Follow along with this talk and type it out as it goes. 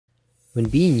When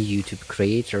being a YouTube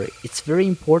creator, it's very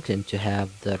important to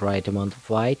have the right amount of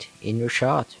light in your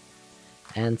shot,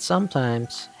 and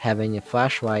sometimes having a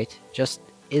flashlight just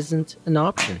isn't an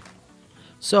option.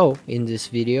 So, in this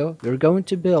video, we're going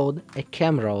to build a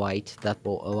camera light that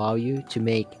will allow you to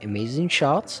make amazing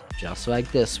shots just like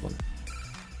this one.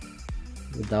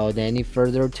 Without any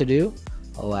further ado,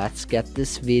 let's get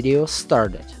this video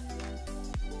started.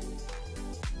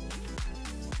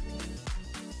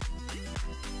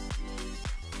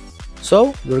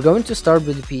 So we're going to start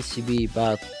with the PCB,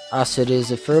 but as it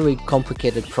is a fairly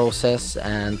complicated process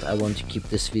and I want to keep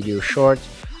this video short,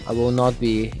 I will not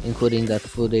be including that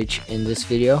footage in this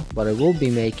video, but I will be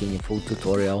making a full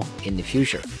tutorial in the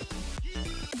future.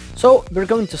 So we're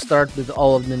going to start with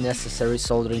all of the necessary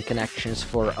soldering connections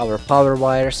for our power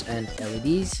wires and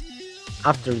LEDs.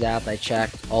 After that, I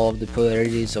checked all of the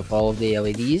polarities of all of the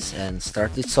LEDs and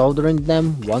started soldering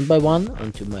them one by one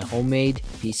onto my homemade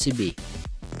PCB.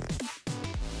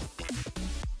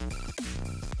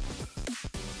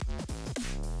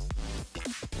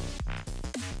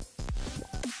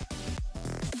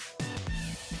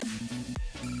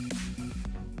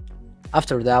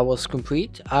 After that was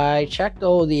complete, I checked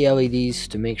all the LEDs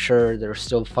to make sure they're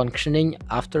still functioning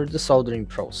after the soldering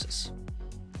process.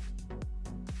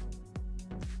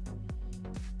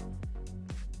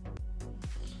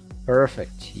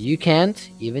 Perfect, you can't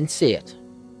even see it.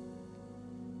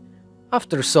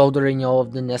 After soldering all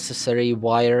of the necessary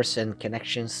wires and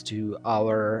connections to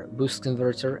our boost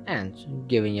converter and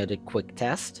giving it a quick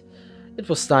test, it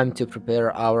was time to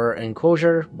prepare our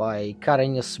enclosure by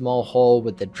cutting a small hole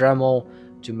with the Dremel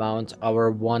to mount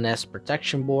our 1S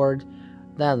protection board.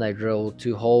 Then I drilled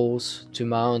 2 holes to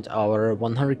mount our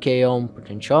 100k ohm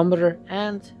potentiometer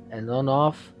and an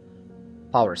on-off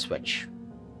power switch.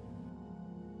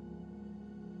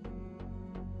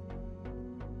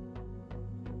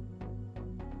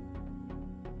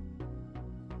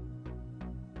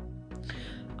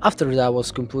 After that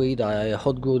was complete, I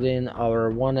hot glued in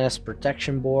our 1S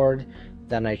protection board.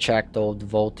 Then I checked all the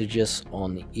voltages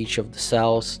on each of the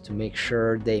cells to make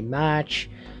sure they match.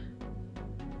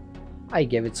 I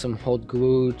gave it some hot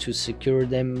glue to secure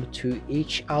them to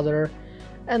each other,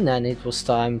 and then it was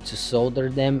time to solder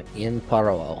them in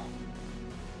parallel.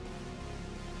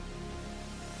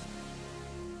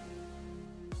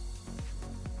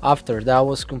 After that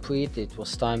was complete, it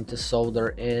was time to solder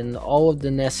in all of the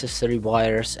necessary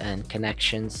wires and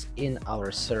connections in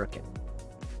our circuit.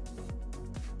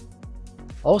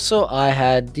 Also, I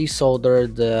had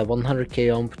desoldered the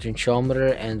 100k ohm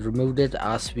potentiometer and removed it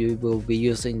as we will be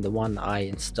using the one I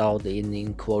installed in the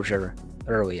enclosure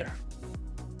earlier.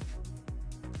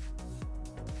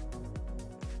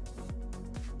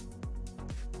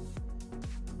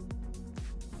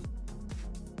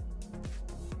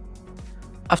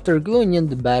 After gluing in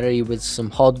the battery with some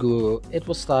hot glue, it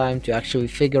was time to actually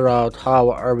figure out how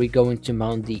are we going to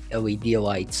mount the LED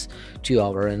lights to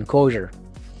our enclosure.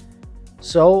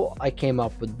 So I came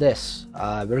up with this.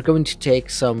 We're going to take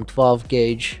some 12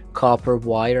 gauge copper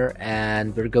wire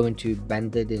and we're going to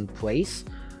bend it in place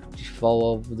to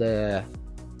follow the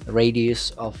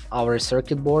radius of our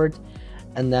circuit board,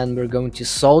 and then we're going to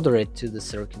solder it to the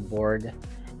circuit board,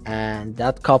 and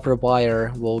that copper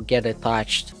wire will get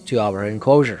attached to our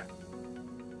enclosure.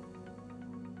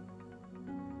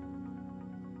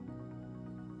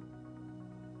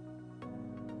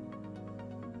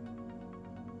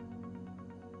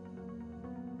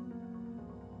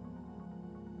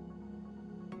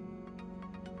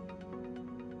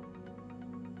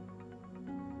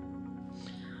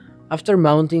 After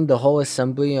mounting the whole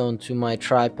assembly onto my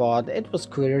tripod, it was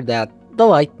clear that the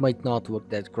light might not look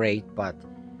that great, but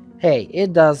hey,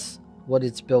 it does what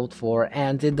it's built for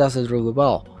and it does it really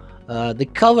well. The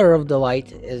color of the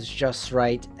light is just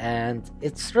right and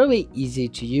it's really easy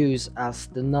to use as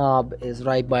the knob is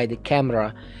right by the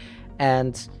camera,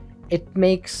 and it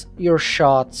makes your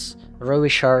shots really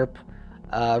sharp,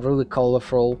 really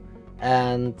colorful,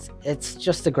 and it's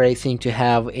just a great thing to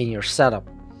have in your setup.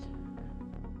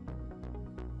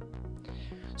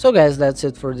 So guys, that's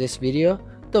it for this video.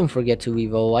 Don't forget to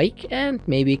leave a like and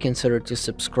maybe consider to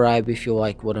subscribe if you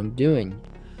like what I'm doing.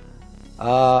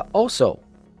 Also,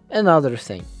 another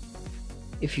thing,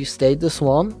 if you stayed this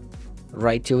long,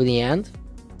 right till the end,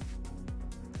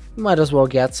 you might as well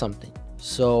get something.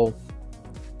 So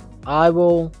I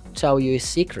will tell you a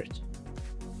secret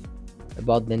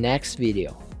about the next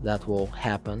video that will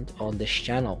happen on this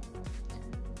channel.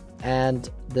 And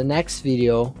the next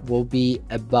video will be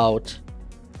about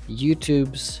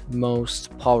YouTube's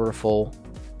most powerful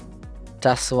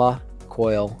Tesla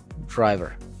coil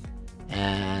driver,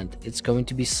 and it's going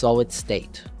to be solid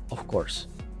state. of course.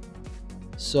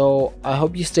 So I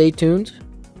hope you stay tuned,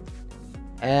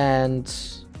 and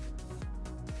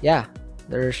yeah,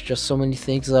 there's just so many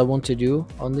things that I want to do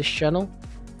on this channel,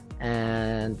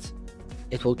 and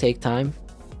it will take time,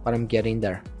 but I'm getting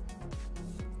there.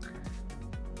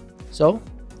 So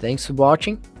thanks for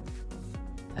watching,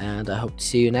 and I hope to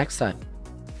see you next time.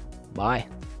 Bye.